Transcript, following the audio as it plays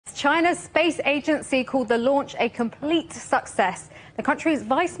China's space agency called the launch a complete success. The country's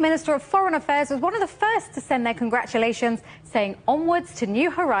Vice Minister of Foreign Affairs was one of the first to send their congratulations, saying onwards to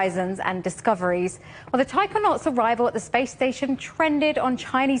new horizons and discoveries. Well, the taikonauts' arrival at the space station trended on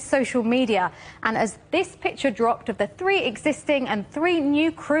Chinese social media. And as this picture dropped of the 3 existing and 3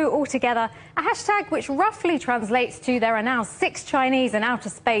 new crew altogether, a hashtag which roughly translates to "there are now 6 Chinese in outer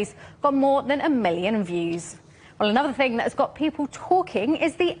space," got more than 1 million views. Well, another thing that has got people talking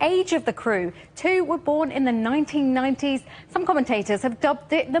is the age of the crew. 2 were born in the 1990s. Some commentators have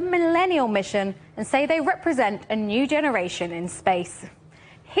dubbed it the Millennial Mission and say they represent a new generation in space.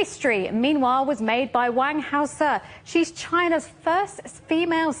 History, meanwhile, was made by Wang Haose. She's China's first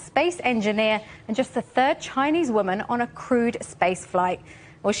female space engineer and just the 3rd Chinese woman on a crewed space flight.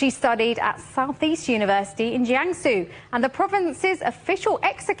 Well, she studied at Southeast University in Jiangsu, and the province's official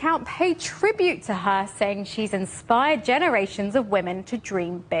X account paid tribute to her, saying she's inspired generations of women to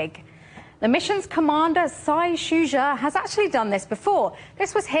dream big. The mission's commander, Sai Shuja, has actually done this before.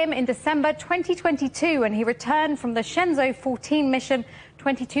 This was him in December 2022 when he returned from the Shenzhou 14 mission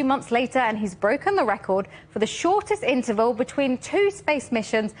 22 months later, and he's broken the record for the shortest interval between 2 space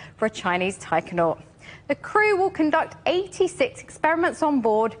missions for a Chinese taikonaut. The crew will conduct 86 experiments on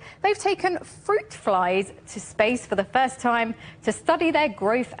board. They've taken fruit flies to space for the first time to study their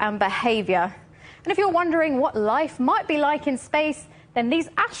growth and behaviour. And if you're wondering what life might be like in space, then these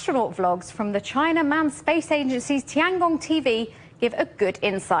astronaut vlogs from the China Manned Space Agency's Tiangong TV give a good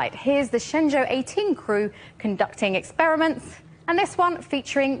insight. Here's the Shenzhou 18 crew conducting experiments, and this one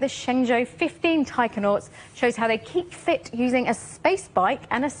featuring the Shenzhou 15 taikonauts shows how they keep fit using a space bike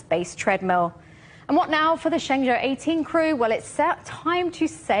and a space treadmill. And what now for the Shenzhou 18 crew? Well, it's time to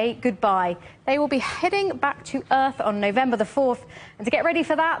say goodbye. They will be heading back to Earth on November the 4th. And to get ready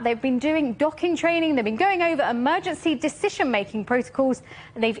for that, they've been doing docking training, they've been going over emergency decision-making protocols,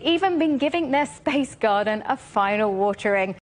 and they've even been giving their space garden a final watering.